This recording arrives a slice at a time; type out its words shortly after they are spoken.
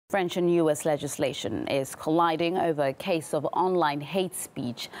French and US legislation is colliding over a case of online hate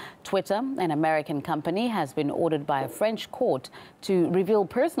speech. Twitter, an American company, has been ordered by a French court to reveal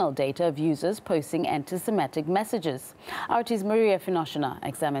personal data of users posting anti-Semitic messages. RT's Maria Finoshina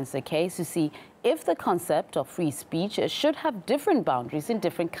examines the case to see if the concept of free speech should have different boundaries in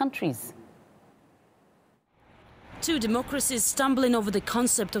different countries. Two democracies stumbling over the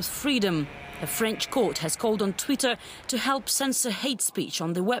concept of freedom. A French court has called on Twitter to help censor hate speech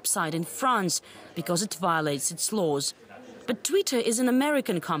on the website in France because it violates its laws. But Twitter is an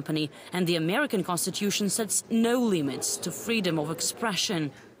American company, and the American Constitution sets no limits to freedom of expression.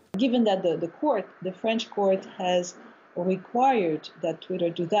 Given that the French court has required that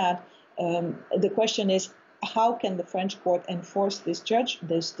Twitter do that, the question is, how can the French court enforce this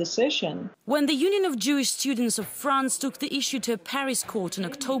decision? When the Union of Jewish Students of France took the issue to a Paris court in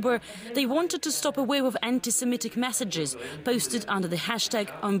October, they wanted to stop a wave of anti-Semitic messages posted under the hashtag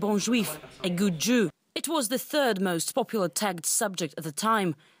un bon juif, a good Jew. It was the third most popular tagged subject at the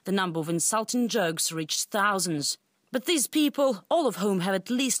time. The number of insulting jokes reached thousands. But these people, all of whom have at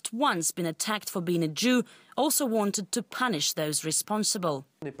least once been attacked for being a Jew, also wanted to punish those responsible.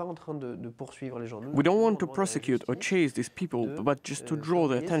 We don't want to prosecute or chase these people, but just to draw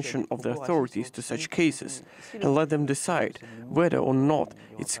the attention of the authorities to such cases and let them decide whether or not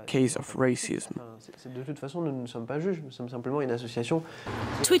it's a case of racism.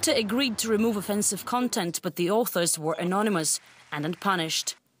 Twitter agreed to remove offensive content, but the authors were anonymous and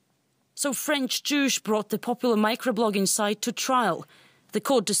unpunished. So French Jews brought the popular microblogging site to trial. The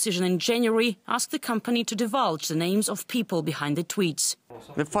court decision in January asked the company to divulge the names of people behind the tweets.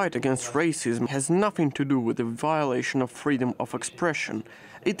 The fight against racism has nothing to do with the violation of freedom of expression.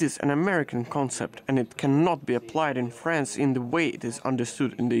 It is an American concept, and it cannot be applied in France in the way it is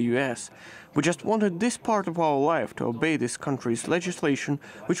understood in the US. We just wanted this part of our life to obey this country's legislation,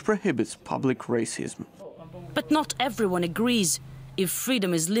 which prohibits public racism. But not everyone agrees. If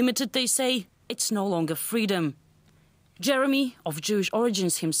freedom is limited, they say, it's no longer freedom. Jeremy, of Jewish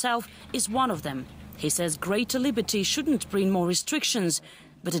origins himself, is one of them. He says greater liberty shouldn't bring more restrictions,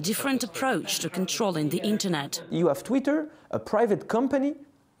 but a different approach to controlling the internet. You have Twitter, a private company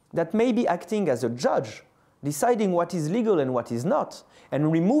that may be acting as a judge, deciding what is legal and what is not,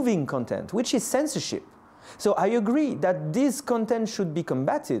 and removing content, which is censorship. So I agree that this content should be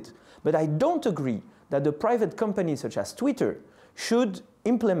combated, but I don't agree that the private companies such as Twitter should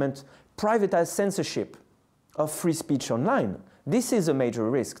implement privatized censorship of free speech online. This is a major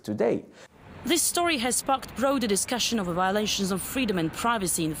risk today. This story has sparked broader discussion over violations of freedom and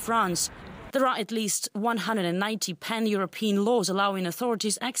privacy in France. There are at least 190 pan-European laws allowing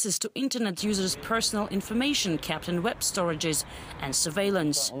authorities access to internet users' personal information kept in web storages and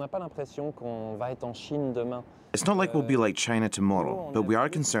surveillance. It's not like we'll be like China tomorrow, but we are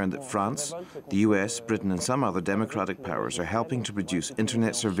concerned that France, the US, Britain and some other democratic powers are helping to produce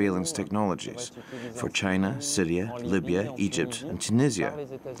internet surveillance technologies for China, Syria, Libya, Egypt and Tunisia.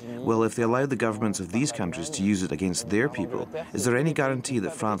 Well, if they allow the governments of these countries to use it against their people, is there any guarantee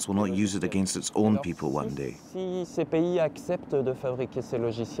that France will not use it against its own people one day?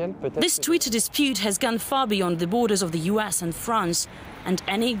 This Twitter dispute has gone far beyond the borders of the US and France, and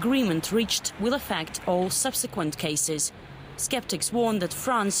any agreement reached will affect all subsequent cases. Skeptics warn that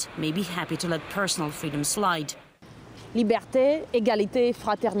France may be happy to let personal freedom slide. Liberté, égalité,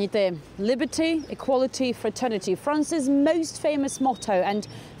 fraternité. Liberty, equality, fraternity. France's most famous motto and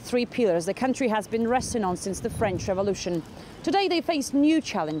three pillars the country has been resting on since the French Revolution. Today they face new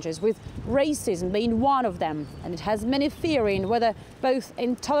challenges, with racism being one of them, and it has many fearing whether both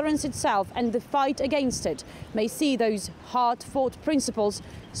intolerance itself and the fight against it may see those hard-fought principles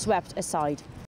swept aside.